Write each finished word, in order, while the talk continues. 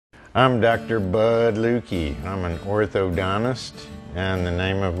I'm Dr. Bud Luecke. I'm an orthodontist, and the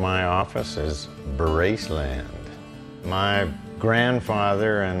name of my office is Braceland. My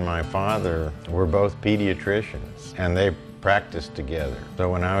grandfather and my father were both pediatricians, and they practiced together.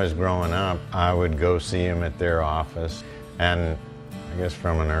 So when I was growing up, I would go see them at their office, and I guess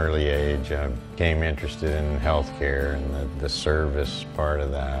from an early age, I became interested in healthcare and the service part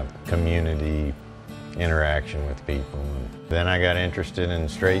of that, community interaction with people. And then I got interested in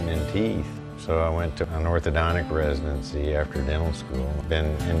straightening teeth, so I went to an orthodontic residency after dental school.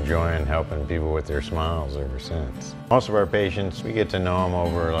 Been enjoying helping people with their smiles ever since. Most of our patients, we get to know them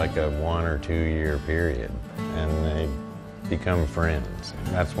over like a 1 or 2 year period, and they become friends.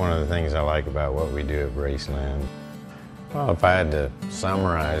 That's one of the things I like about what we do at Braceland. Well, if I had to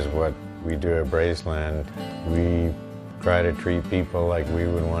summarize what we do at Braceland, we try to treat people like we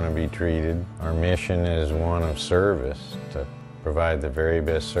would want to be treated. Our mission is one of service, to provide the very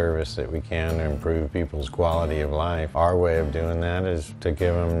best service that we can to improve people's quality of life. Our way of doing that is to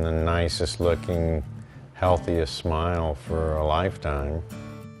give them the nicest looking, healthiest smile for a lifetime.